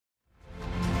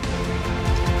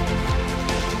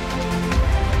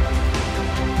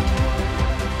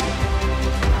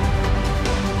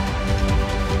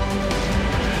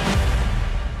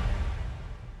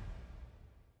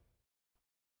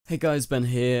Hey guys, Ben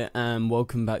here and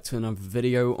welcome back to another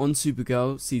video on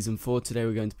Supergirl Season 4. Today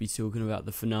we're going to be talking about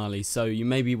the finale. So you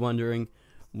may be wondering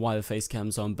why the face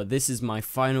cam's on, but this is my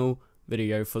final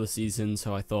video for the season,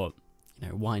 so I thought,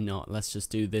 why not? Let's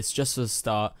just do this just for the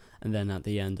start and then at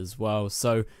the end as well.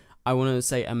 So I want to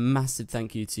say a massive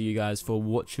thank you to you guys for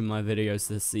watching my videos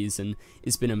this season.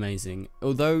 It's been amazing.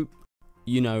 Although,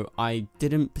 I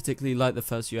didn't particularly like the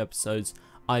first few episodes,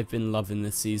 I've been loving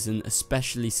this season,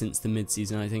 especially since the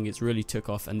mid-season. I think it's really took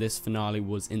off and this finale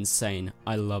was insane.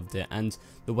 I loved it, and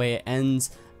the way it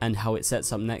ends and how it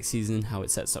sets up next season, how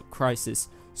it sets up Crisis,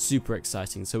 super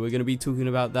exciting. So we're going to be talking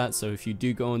about that, so if you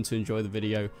do go on to enjoy the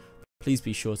video, please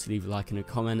be sure to leave a like and a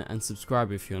comment and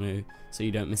subscribe if you're new so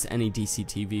you don't miss any DC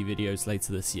TV videos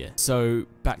later this year. So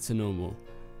back to normal.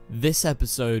 This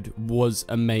episode was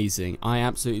amazing. I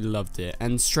absolutely loved it,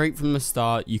 and straight from the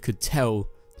start you could tell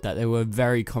that they were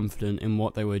very confident in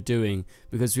what they were doing,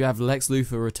 because we have Lex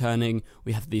Luthor returning,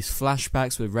 we have these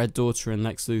flashbacks with Red Daughter and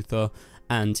Lex Luthor,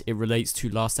 and it relates to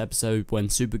last episode when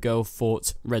Supergirl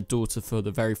fought Red Daughter for the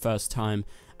very first time,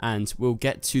 and we'll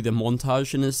get to the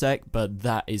montage in a sec, but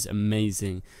that is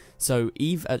amazing. So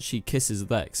Eve actually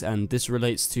kisses Lex, and this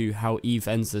relates to how Eve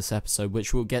ends this episode,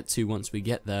 which we'll get to once we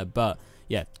get there, but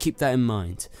yeah, keep that in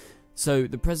mind. So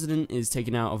the president is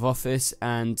taken out of office,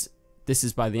 and this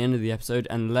is by the end of the episode,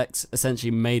 and Lex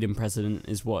essentially made him president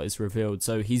is what is revealed.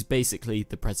 So he's basically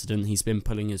the president, he's been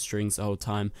pulling his strings the whole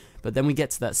time. But then we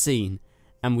get to that scene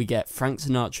and we get Frank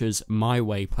Sinatra's My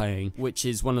Way playing, which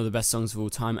is one of the best songs of all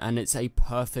time, and it's a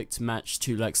perfect match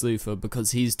to Lex Luthor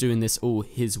because he's doing this all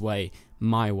his way,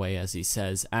 my way as he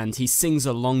says, and he sings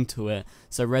along to it.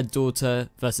 So Red Daughter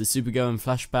versus Supergirl in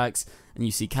flashbacks, and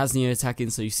you see Kaznia attacking,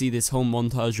 so you see this whole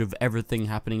montage of everything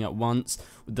happening at once,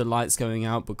 with the lights going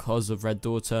out because of Red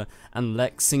Daughter, and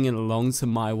Lex singing along to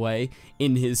My Way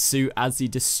in his suit as he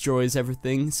destroys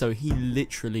everything. So he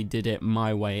literally did it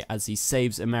my way as he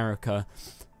saves America,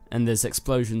 and there's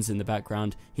explosions in the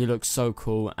background. He looks so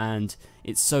cool, and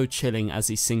it's so chilling as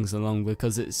he sings along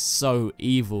because it's so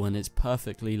evil and it's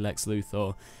perfectly Lex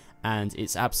Luthor, and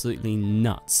it's absolutely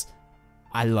nuts.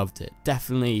 I loved it.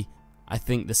 Definitely, I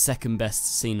think the second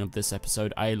best scene of this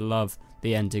episode. I love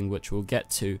the ending, which we'll get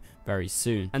to very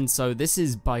soon. And so this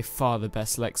is by far the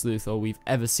best Lex Luthor we've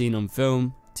ever seen on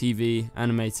film, TV,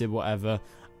 animated, whatever.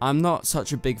 I'm not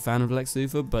such a big fan of Lex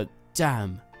Luthor, but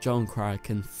damn, Jon Cryer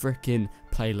can frickin'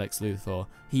 play Lex Luthor.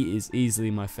 He is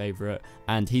easily my favourite,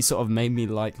 and he sort of made me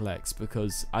like Lex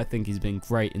because I think he's been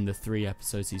great in the 3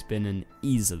 episodes he's been in,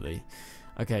 easily.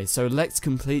 Okay, so Lex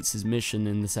completes his mission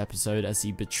in this episode as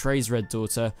he betrays Red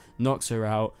Daughter, knocks her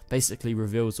out, basically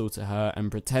reveals all to her and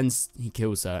pretends he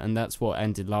kills her, and that's what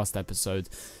ended last episode.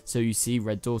 So you see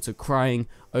Red Daughter crying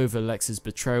over Lex's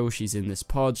betrayal. She's in this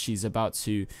pod, she's about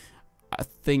to, I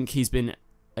think he's been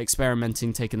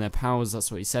experimenting, taking their powers,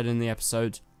 that's what he said in the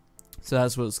episode. So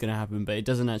that's what's going to happen, but it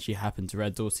doesn't actually happen to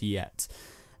Red Daughter yet.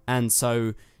 And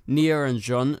so Nia and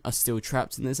Jonns are still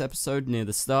trapped in this episode. Near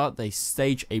the start, they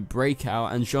stage a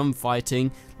breakout, and Jonns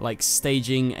fighting, like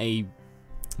staging a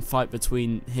fight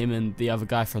between him and the other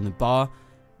guy from the bar.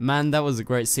 Man, that was a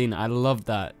great scene. I loved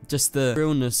that. Just the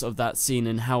realness of that scene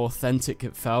and how authentic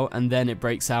it felt, and then it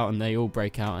breaks out and they all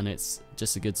break out, and it's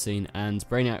just a good scene. And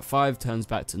Brainiac 5 turns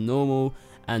back to normal,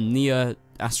 and Nia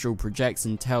astral projects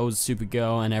and tells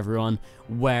Supergirl and everyone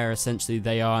where essentially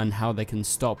they are and how they can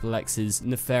stop Lex's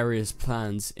nefarious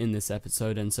plans in this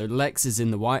episode. And so Lex is in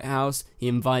the White House. He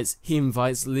invites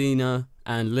Lena,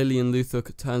 and Lillian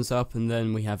Luthor turns up, and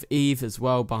then we have Eve as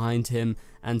well behind him.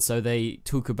 And so they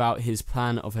talk about his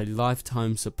plan of a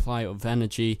lifetime supply of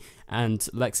energy, and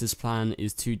Lex's plan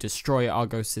is to destroy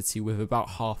Argo City with about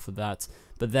half of that.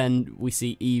 But then we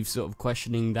see Eve sort of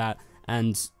questioning that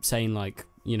and saying like,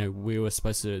 we were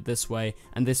supposed to do it this way,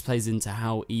 and this plays into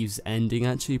how Eve's ending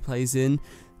actually plays in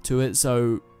to it.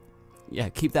 So yeah,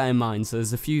 keep that in mind. So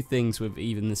there's a few things with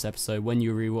Eve in this episode when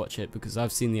you rewatch it, because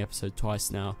I've seen the episode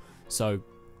twice now, so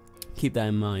keep that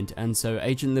in mind. And so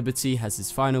Agent Liberty has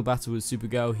his final battle with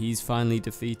Supergirl. He's finally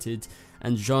defeated,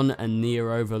 and Jonns and Nia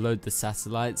overload the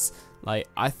satellites. Like,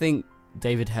 I think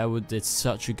David Harewood did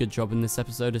such a good job in this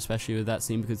episode, especially with that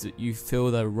scene, because you feel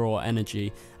the raw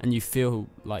energy and you feel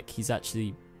like he's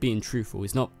actually being truthful.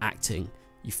 He's not acting.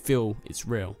 You feel it's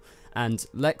real. And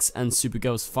Lex and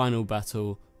Supergirl's final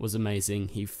battle was amazing.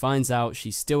 He finds out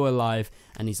she's still alive,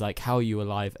 and he's like, "How are you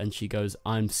alive?" And she goes,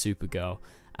 "I'm Supergirl."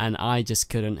 And I just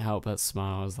couldn't help but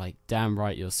smile. I was like, damn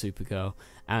right, you're Supergirl.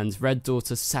 And Red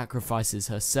Daughter sacrifices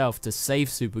herself to save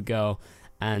Supergirl,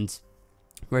 and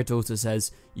Red Daughter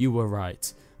says, "You were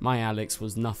right. my Alex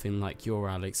was nothing like your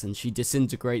Alex, and she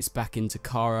disintegrates back into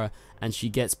Kara, and she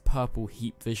gets purple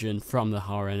heat vision from the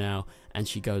Hara now, and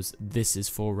she goes, this is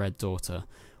for Red Daughter.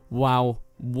 Wow,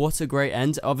 what a great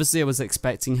end. Obviously I was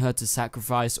expecting her to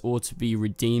sacrifice or to be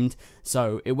redeemed,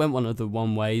 so it went one of the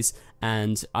one ways,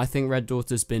 and I think Red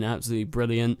Daughter's been absolutely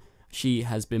brilliant. She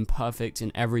has been perfect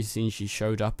in every scene she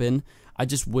showed up in. I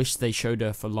just wish they showed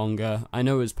her for longer. I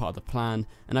know it was part of the plan,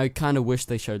 and I kind of wish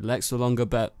they showed Lex for longer,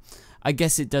 but I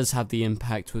guess it does have the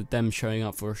impact with them showing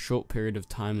up for a short period of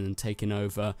time and then taking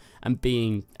over and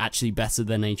being actually better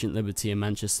than Agent Liberty and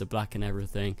Manchester Black and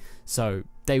everything. So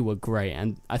they were great,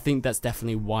 and I think that's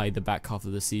definitely why the back half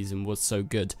of the season was so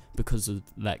good, because of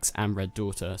Lex and Red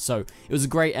Daughter. So it was a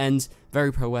great end,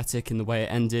 very poetic in the way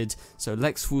it ended. So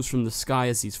Lex falls from the sky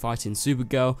as he's fighting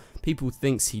Supergirl. People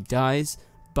thinks he dies,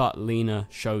 but Lena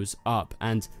shows up,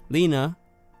 and Lena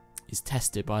is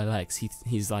tested by Lex.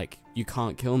 He's like, you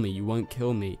can't kill me, you won't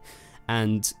kill me,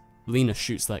 and Lena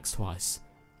shoots Lex twice,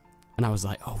 and I was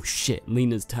like, oh shit,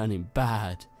 Lena's turning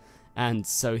bad. And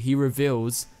so he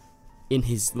reveals in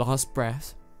his last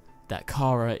breath that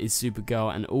Kara is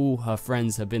Supergirl, and all her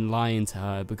friends have been lying to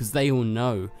her because they all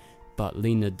know, but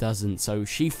Lena doesn't. So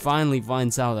she finally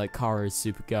finds out that Kara is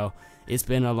Supergirl. It's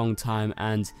been a long time,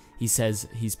 and he says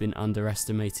he's been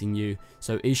underestimating you.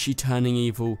 So is she turning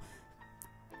evil?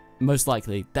 Most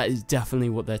likely. That is definitely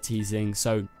what they're teasing.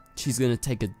 So she's going to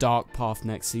take a dark path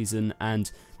next season,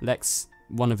 and Lex,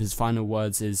 one of his final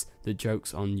words is, the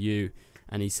joke's on you.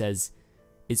 And he says,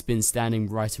 it's been standing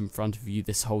right in front of you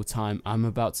this whole time. I'm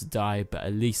about to die, but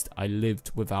at least I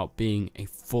lived without being a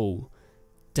fool.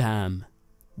 Damn.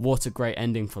 What a great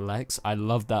ending for Lex. I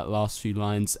love that last few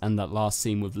lines and that last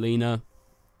scene with Lena.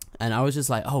 And I was just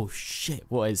like, oh shit,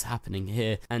 what is happening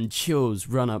here? And chills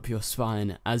run up your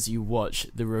spine as you watch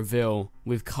the reveal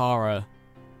with Kara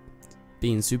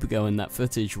being Supergirl in that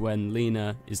footage when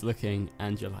Lena is looking,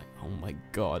 and you're like, oh my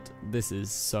god, this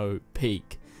is so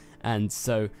peak. And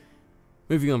so,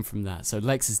 moving on from that, so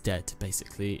Lex is dead,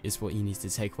 basically, is what you need to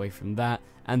take away from that,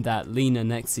 and that Lena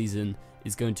next season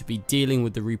is going to be dealing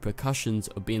with the repercussions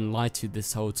of being lied to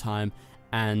this whole time,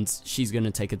 and she's going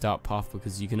to take a dark path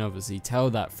because you can obviously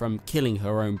tell that from killing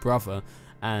her own brother.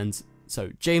 And so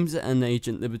James and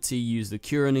Agent Liberty use the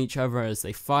cure on each other as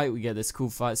they fight. We get this cool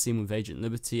fight scene with Agent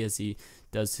Liberty as he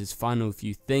does his final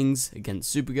few things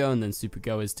against Supergirl, and then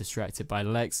Supergirl is distracted by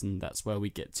Lex, and that's where we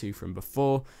get to from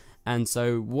before. And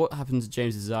so what happened to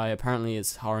James's eye? Apparently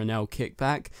it's Harnell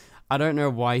kickback. I don't know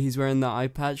why he's wearing that eye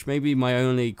patch. Maybe my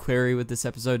only query with this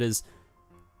episode is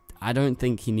I don't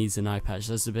think he needs an eye patch.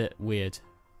 That's a bit weird.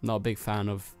 Not a big fan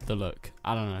of the look.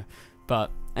 I don't know.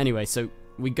 But anyway, so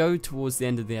we go towards the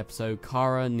end of the episode.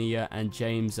 Kara, Nia, and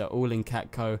James are all in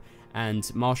Catco,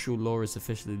 and martial law is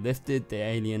officially lifted. The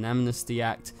Alien Amnesty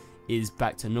Act is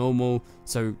back to normal.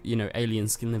 So, you know,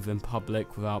 aliens can live in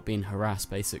public without being harassed,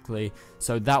 basically.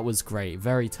 So that was great.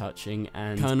 Very touching.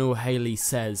 And Colonel Haley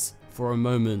says, for a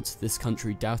moment, this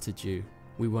country doubted you.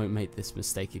 We won't make this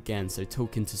mistake again. So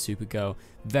talking to Supergirl,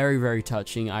 very, very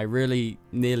touching. I really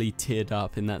nearly teared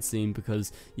up in that scene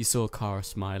because you saw Kara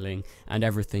smiling and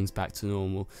everything's back to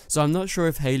normal. So I'm not sure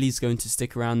if Haley's going to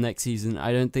stick around next season.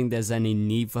 I don't think there's any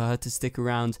need for her to stick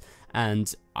around,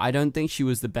 and I don't think she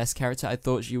was the best character. I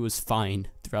thought she was fine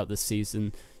throughout the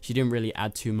season. She didn't really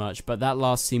add too much, but that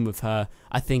last scene with her,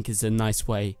 I think, is a nice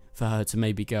way for her to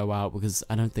maybe go out, because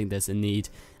I don't think there's a need.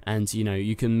 And, you know,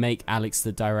 you can make Alex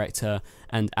the director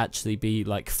and actually be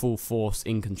like full force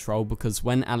in control, because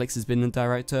when Alex has been the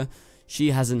director,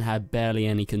 she hasn't had barely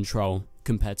any control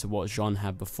compared to what Jonns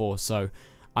had before. So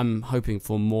I'm hoping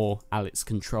for more Alex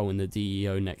control in the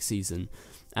DEO next season.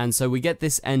 And so we get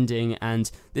this ending, and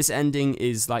this ending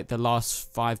is like the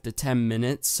last 5 to 10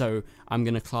 minutes, so I'm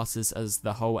going to class this as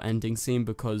the whole ending scene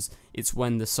because it's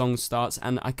when the song starts,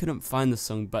 and I couldn't find the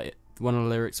song, but one of the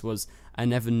lyrics was, I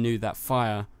never knew that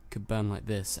fire could burn like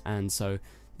this. And so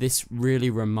this really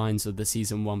reminds of the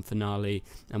season 1 finale,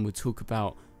 and we'll talk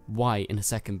about why in a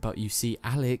second. But you see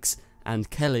Alex and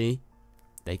Kelly,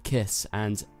 they kiss,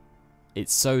 and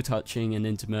it's so touching and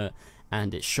intimate,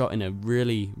 and it's shot in a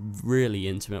really, really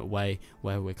intimate way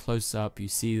where we're close up, you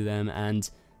see them, and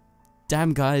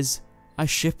damn guys, I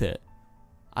ship it.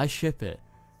 I ship it.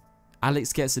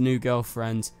 Alex gets a new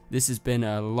girlfriend. This has been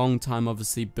a long time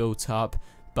obviously built up,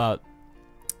 but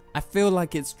I feel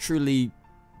like it's truly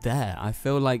there. I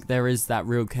feel like there is that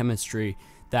real chemistry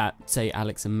that, say,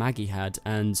 Alex and Maggie had,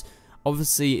 and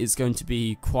obviously it's going to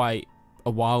be quite a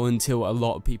while until a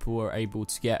lot of people are able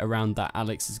to get around that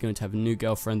Alex is going to have a new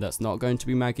girlfriend that's not going to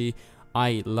be Maggie.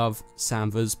 I love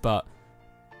Danvers, but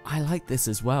I like this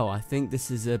as well. I think this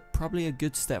is probably a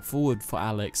good step forward for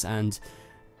Alex, and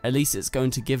at least it's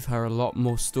going to give her a lot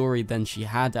more story than she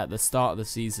had at the start of the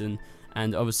season.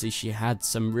 And obviously she had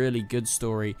some really good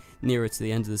story nearer to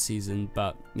the end of the season.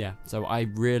 But yeah, so I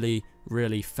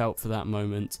really felt for that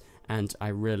moment, and I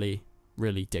really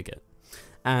dig it.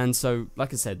 And so,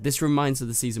 like I said, this reminds of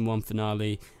the season 1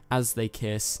 finale as they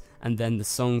kiss, and then the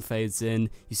song fades in.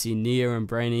 You see Nia and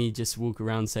Brainy just walk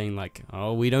around saying like,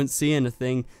 oh, we don't see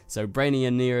anything. So Brainy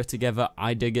and Nia are together.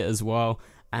 I dig it as well.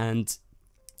 And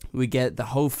we get the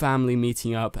whole family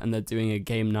meeting up, and they're doing a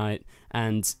game night,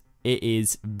 and it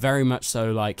is very much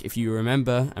so like, if you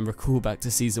remember and recall back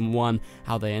to season 1,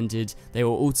 how they ended. They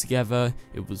were all together.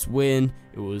 It was Win,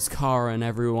 it was Kara and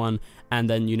everyone, and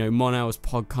then, you know, Mon-El's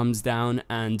pod comes down,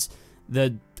 and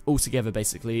they're all together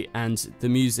basically, and the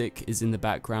music is in the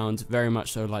background, very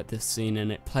much so like this scene,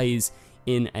 and it plays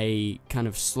in a kind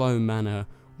of slow manner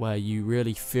where you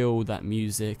really feel that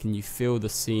music, and you feel the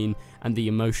scene and the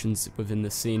emotions within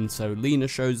the scene. So Lena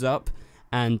shows up,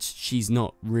 and she's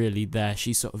not really there.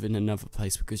 She's sort of in another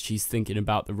place because she's thinking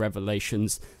about the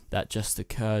revelations that just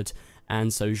occurred.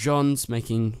 And so Jonns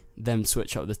making them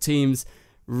switch up the teams.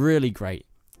 Really great.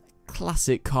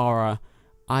 Classic Kara.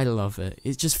 I love it.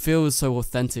 It just feels so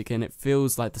authentic, and it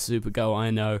feels like the Supergirl I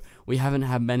know. We haven't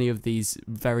had many of these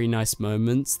very nice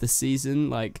moments this season.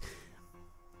 Like,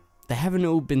 they haven't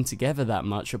all been together that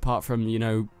much apart from, you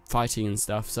know, fighting and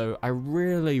stuff. So I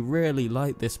really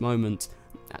like this moment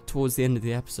towards the end of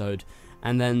the episode.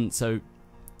 And then so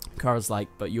Kara's like,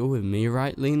 but you're with me,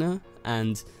 right, Lena?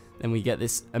 And then we get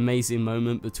this amazing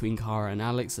moment between Kara and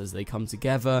Alex as they come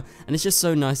together, and it's just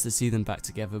so nice to see them back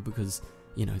together because,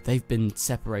 you know, they've been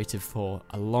separated for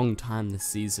a long time this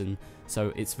season,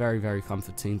 so it's very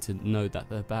comforting to know that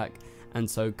they're back. And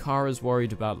so Kara's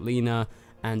worried about Lena,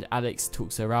 and Alex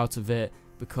talks her out of it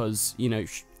because, you know,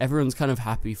 everyone's kind of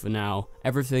happy for now.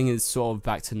 Everything is sort of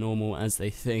back to normal as they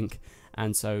think.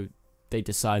 And so they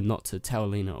decide not to tell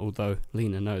Lena, although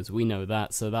Lena knows, we know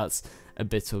that, so that's a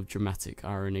bit of dramatic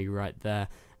irony right there.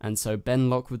 And so Ben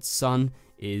Lockwood's son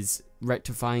is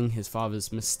rectifying his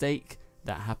father's mistake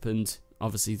that happened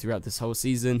obviously throughout this whole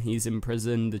season. He's in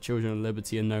prison, the Children of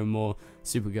Liberty are no more.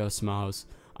 Supergirl smiles.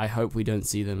 I hope we don't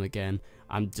see them again.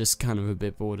 I'm just kind of a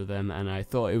bit bored of them, and I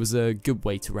thought it was a good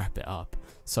way to wrap it up.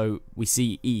 So we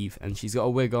see Eve, and she's got a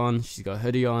wig on, she's got a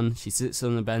hoodie on, she sits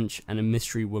on the bench, and a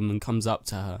mystery woman comes up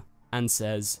to her and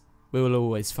says, "We will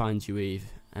always find you, Eve."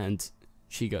 And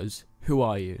she goes, "Who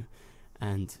are you?"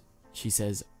 And she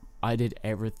says, "I did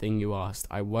everything you asked.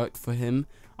 I worked for him,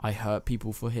 I hurt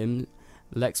people for him.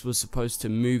 Lex was supposed to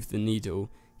move the needle,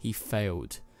 he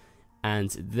failed." And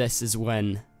this is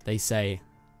when they say,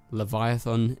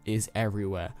 Leviathan is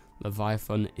everywhere.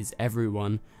 Leviathan is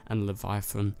everyone, and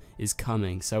Leviathan is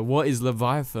coming. So what is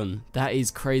Leviathan? That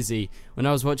is crazy. When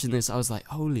I was watching this, I was like,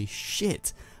 holy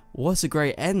shit, what a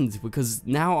great end, because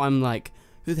now I'm like,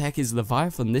 who the heck is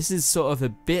Leviathan? This is sort of a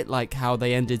bit like how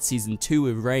they ended season 2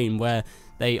 with Reign, where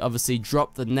they obviously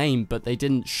dropped the name, but they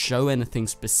didn't show anything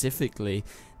specifically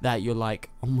that you're like,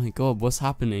 oh my god, what's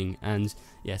happening? And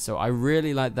yeah, so I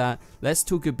really like that. Let's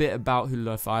talk a bit about who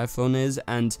Leviathan is,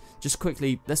 and just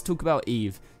quickly, let's talk about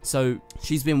Eve. So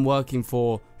she's been working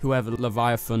for whoever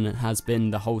Leviathan has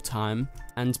been the whole time,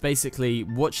 and basically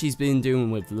what she's been doing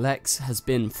with Lex has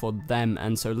been for them.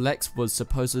 And so Lex was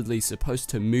supposedly supposed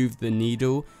to move the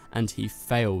needle, and he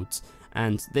failed.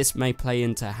 And this may play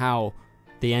into how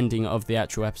the ending of the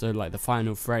actual episode, like the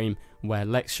final frame where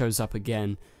Lex shows up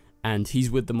again, and he's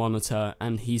with the Monitor,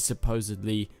 and he's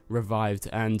supposedly revived,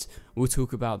 and we'll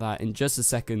talk about that in just a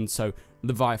second. So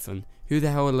Leviathan, who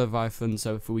the hell are Leviathan?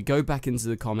 So if we go back into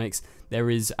the comics, there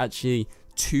is actually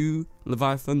 2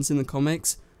 Leviathans in the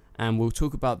comics, and we'll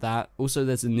talk about that. Also,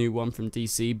 there's a new one from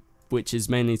DC, which is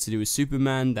mainly to do with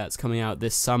Superman, that's coming out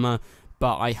this summer,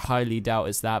 but I highly doubt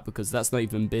it's that, because that's not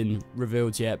even been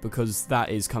revealed yet, because that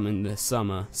is coming this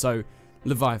summer. So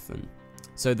Leviathan.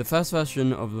 So the first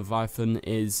version of Leviathan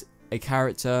is a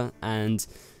character, and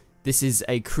this is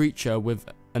a creature with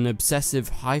an obsessive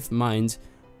hive mind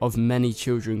of many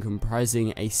children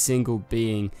comprising a single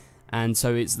being. And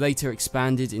so it's later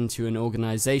expanded into an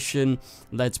organization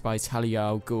led by Talia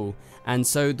al Ghul. And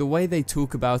so the way they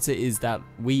talk about it is that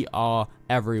we are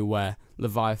everywhere.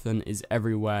 Leviathan is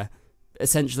everywhere.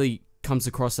 Essentially comes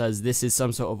across as this is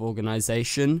some sort of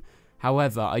organization.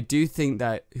 However, I do think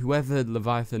that whoever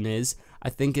Leviathan is, I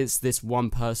think it's this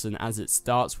one person as it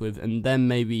starts with, and then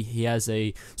maybe he has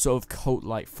a sort of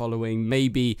cult-like following,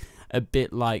 maybe a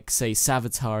bit like, say,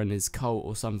 Savitar and his cult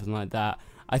or something like that.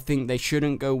 I think they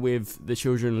shouldn't go with the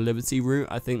Children of Liberty route.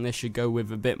 I think they should go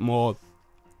with a bit more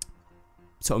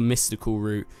sort of mystical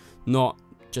route, not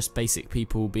just basic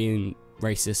people being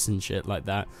racist and shit like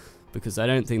that. because I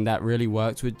don't think that really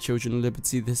worked with Children of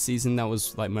Liberty this season. That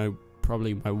was like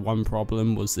probably my one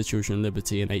problem, was the Children of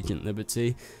Liberty and Agent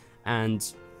Liberty,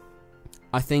 and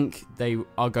I think they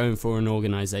are going for an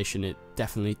organization. It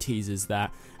definitely teases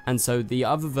that. And so the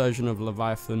other version of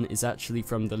Leviathan is actually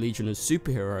from the Legion of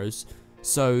Superheroes.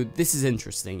 So this is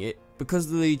interesting. Because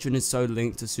the Legion is so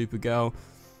linked to Supergirl,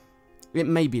 it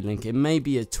may be linked. It may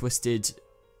be a twisted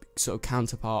sort of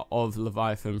counterpart of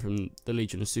Leviathan from the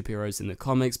Legion of Superheroes in the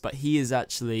comics, but he is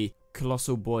actually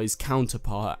Colossal Boy's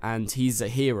counterpart, and he's a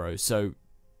hero. So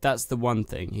that's the one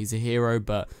thing. He's a hero,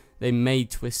 but they may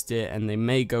twist it and they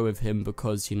may go with him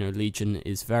because, you know, Legion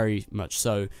is very much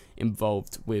so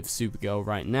involved with Supergirl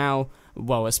right now,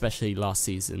 well, especially last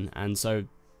season. And so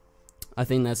I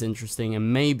think that's interesting,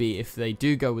 and maybe if they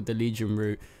do go with the Legion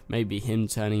route, maybe him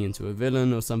turning into a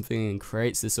villain or something and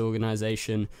creates this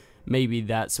organization, maybe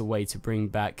that's a way to bring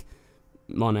back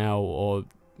Mon-El or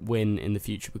Win in the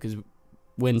future, because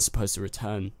Win's supposed to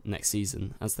return next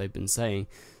season, as they've been saying.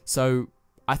 So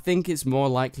I think it's more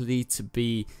likely to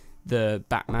be the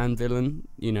Batman villain,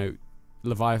 you know,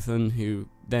 Leviathan, who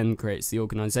then creates the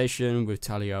organization with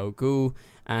Talia al Ghul.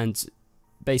 And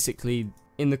basically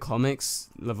in the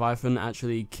comics, Leviathan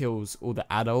actually kills all the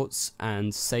adults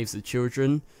and saves the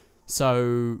children.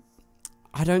 So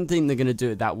I don't think they're going to do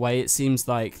it that way. It seems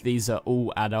like these are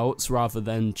all adults rather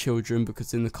than children,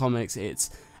 because in the comics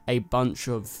it's a bunch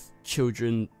of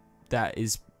children that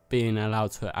is being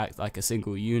allowed to act like a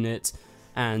single unit.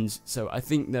 And so I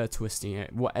think they're twisting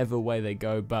it whatever way they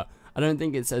go, but I don't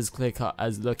think it's as clear-cut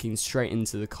as looking straight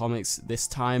into the comics this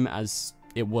time as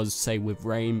it was, say, with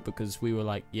Rain, because we were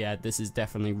like, yeah, this is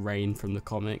definitely Rain from the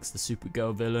comics, the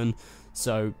Supergirl villain.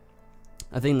 So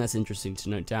I think that's interesting to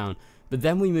note down. But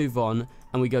then we move on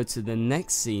and we go to the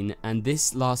next scene, and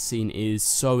this last scene is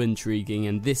so intriguing,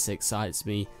 and this excites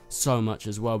me so much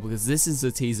as well, because this is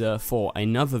a teaser for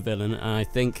another villain, and I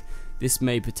think this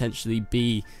may potentially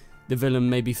be the villain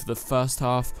maybe for the first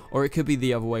half, or it could be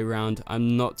the other way around,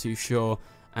 I'm not too sure.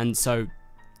 And so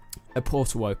a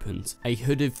portal opens, a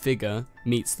hooded figure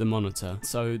meets the Monitor.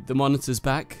 So the Monitor's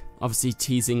back, obviously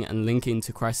teasing and linking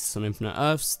to Crisis on Infinite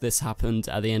Earths. This happened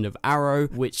at the end of Arrow,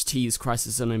 which teased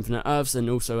Crisis on Infinite Earths, and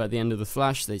also at the end of The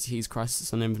Flash, they teased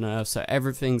Crisis on Infinite Earths. So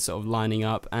everything's sort of lining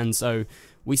up, and so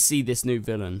we see this new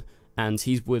villain, and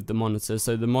he's with the Monitor.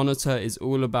 So the Monitor is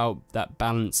all about that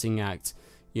balancing act,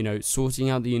 you know, sorting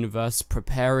out the universe,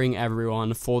 preparing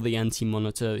everyone for the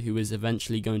Anti-Monitor, who is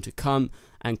eventually going to come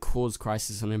and cause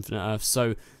Crisis on Infinite Earths.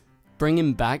 So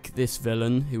bringing back this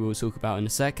villain, who we'll talk about in a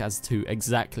sec as to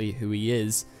exactly who he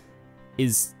is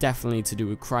definitely to do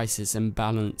with Crisis and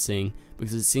balancing,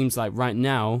 because it seems like right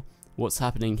now what's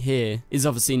happening here is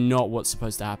obviously not what's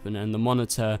supposed to happen, and the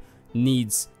Monitor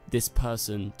needs this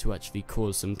person to actually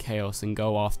cause some chaos and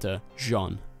go after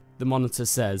Jonns. The Monitor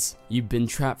says, "You've been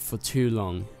trapped for too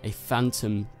long, a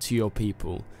phantom to your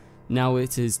people. Now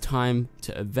it is time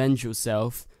to avenge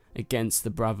yourself against the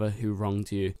brother who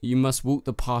wronged you. You must walk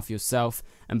the path yourself,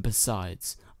 and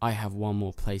besides, I have one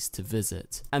more place to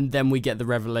visit." And then we get the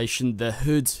revelation, the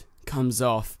hood comes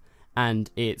off, and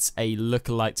it's a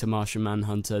lookalike to Martian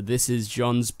Manhunter. This is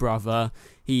Jonns' brother.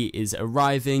 He is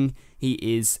arriving. He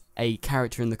is a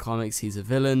character in the comics. He's a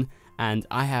villain, and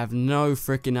I have no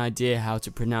freaking idea how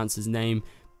to pronounce his name,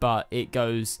 but it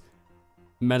goes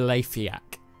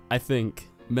Maalefaak, I think.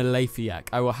 Maalefaak.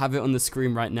 I will have it on the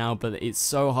screen right now, but it's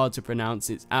so hard to pronounce.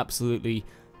 It's absolutely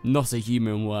not a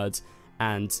human word,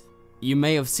 and you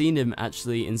may have seen him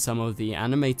actually in some of the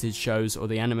animated shows or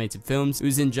the animated films. He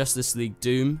was in Justice League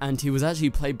Doom, and he was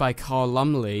actually played by Carl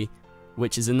Lumley,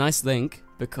 which is a nice link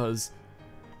because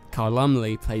Carl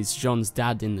Lumley plays John's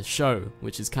dad in the show,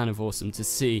 which is kind of awesome to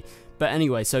see. But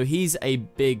anyway, so he's a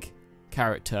big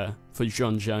character for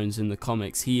J'onn J'onzz in the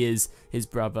comics. He is his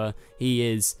brother. He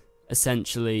is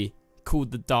essentially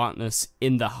called the Darkness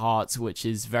in the Heart, which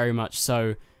is very much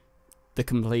so the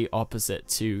complete opposite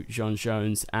to J'onn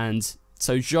J'onzz. And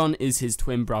so Jonns is his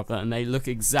twin brother, and they look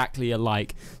exactly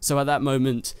alike. So at that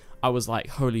moment, I was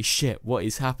like, holy shit, what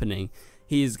is happening?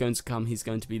 He is going to come. He's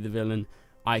going to be the villain.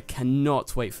 I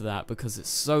cannot wait for that, because it's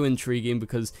so intriguing,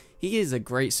 because he is a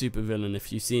great supervillain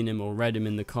if you've seen him or read him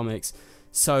in the comics.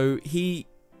 So he,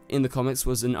 in the comics,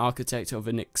 was an architect of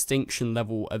an extinction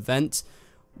level event,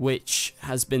 which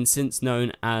has been since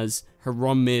known as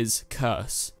H'ronmeer's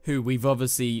Curse, who we've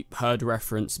obviously heard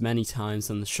referenced many times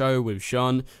on the show with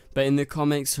J'onn, but in the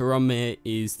comics, H'ronmeer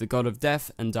is the god of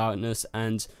death and darkness,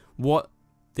 and what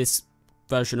this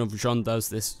version of J'onn does,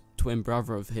 this twin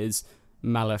brother of his,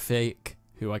 Maalefaak,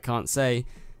 who I can't say,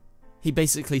 he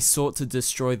basically sought to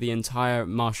destroy the entire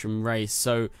Martian race.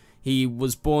 So He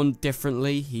was born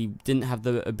differently. He didn't have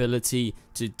the ability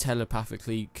to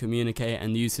telepathically communicate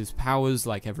and use his powers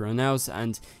like everyone else,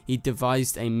 and he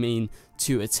devised a mean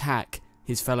to attack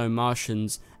his fellow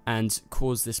Martians and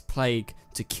cause this plague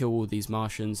to kill all these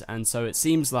Martians. And so it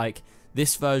seems like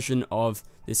this version of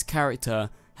this character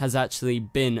has actually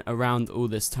been around all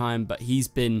this time, but he's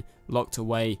been locked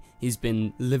away. He's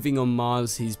been living on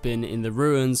Mars. He's been in the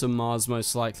ruins of Mars,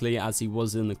 most likely, as he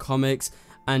was in the comics,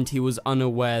 and he was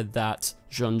unaware that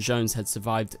Jonns had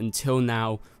survived until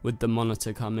now, with the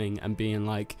Monitor coming and being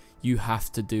like, you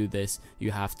have to do this,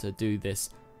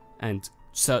 and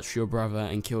search for your brother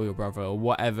and kill your brother, or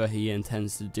whatever he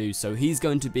intends to do. So he's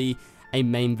going to be a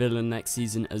main villain next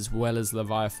season, as well as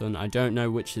Leviathan. I don't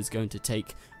know which is going to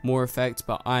take more effect,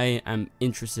 but I am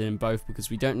interested in both because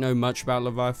we don't know much about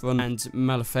Leviathan, and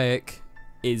Maalefaak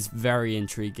is very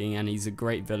intriguing and he's a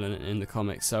great villain in the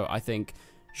comics. So I think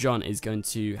Jonns is going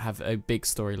to have a big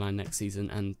storyline next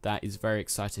season, and that is very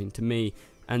exciting to me.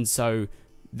 And so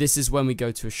this is when we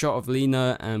go to a shot of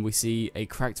Lena and we see a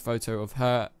cracked photo of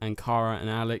her and Kara and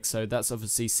Alex. So that's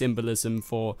obviously symbolism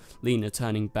for Lena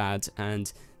turning bad,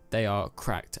 and they are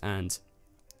cracked and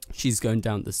she's going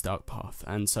down this dark path.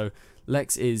 And so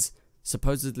Lex is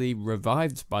supposedly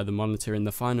revived by the Monitor in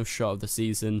the final shot of the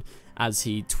season as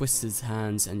he twists his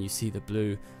hands, and you see the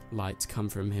blue light come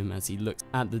from him as he looks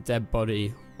at the dead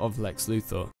body of Lex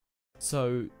Luthor.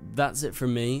 So that's it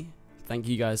from me. Thank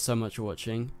you guys so much for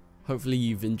watching. Hopefully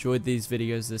you've enjoyed these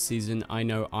videos this season. I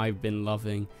know I've been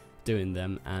loving doing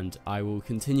them, and I will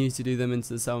continue to do them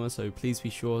into the summer, so please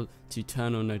be sure to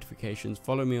turn on notifications.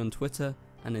 Follow me on Twitter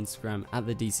and Instagram at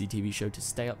the DCTV Show to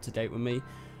stay up to date with me.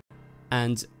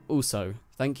 And also,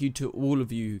 thank you to all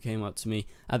of you who came up to me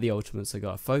at the Ultimates. I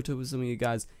got a photo with some of you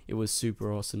guys. It was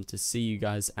super awesome to see you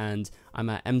guys, and I'm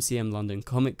at MCM London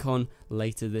Comic Con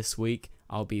later this week.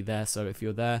 I'll be there, so if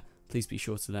you're there, please be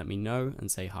sure to let me know and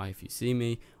say hi if you see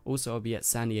me. Also, I'll be at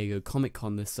San Diego Comic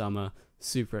Con this summer.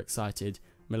 Super excited.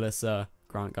 Melissa,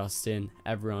 Grant Gustin,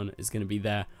 everyone is going to be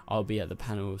there. I'll be at the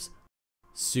panels.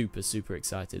 Super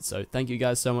excited. So thank you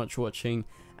guys so much for watching,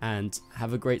 and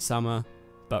have a great summer.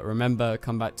 But remember,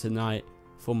 come back tonight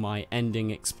for my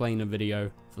ending explainer video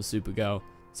for Supergirl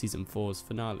Season 4's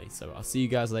finale. So I'll see you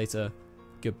guys later.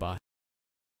 Goodbye.